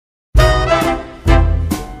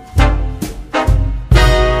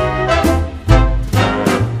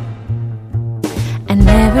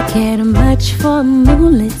cared much for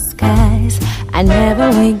moonlit skies. I never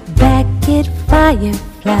winked back at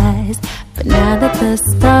fireflies. But now that the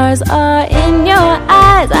stars are in your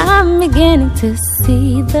eyes, I'm beginning to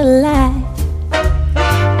see the light.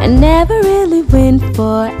 I never really went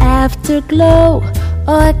for afterglow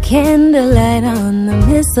or candlelight on the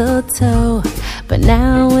mistletoe. But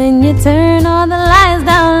now when you turn all the lights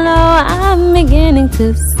down low, I'm beginning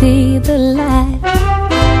to see the light.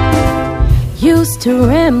 Used to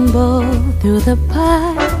ramble through the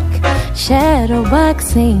park, shadow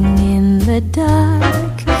boxing in the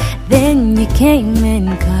dark. Then you came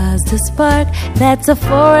and caused a spark that's a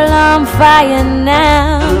 4-alarm fire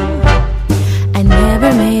now. I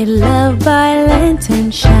never made love by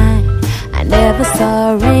lantern shine. I never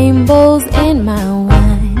saw rainbows in my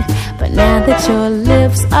wine. But now that your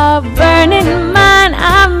lips are burning mine,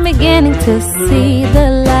 I'm beginning to see the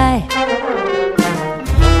light.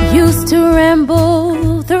 Used to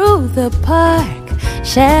ramble through the park,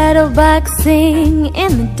 shadow boxing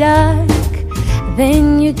in the dark.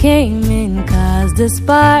 Then you came and caused a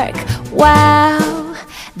spark. Wow,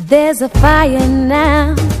 there's a fire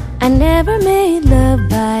now. I never made love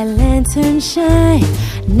by lantern shine.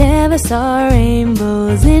 Never saw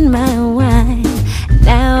rainbows in my wine.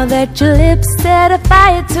 Now that your lips set a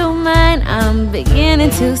fire to mine, I'm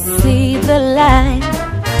beginning to see the light.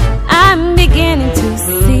 I'm beginning to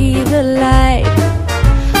see the light.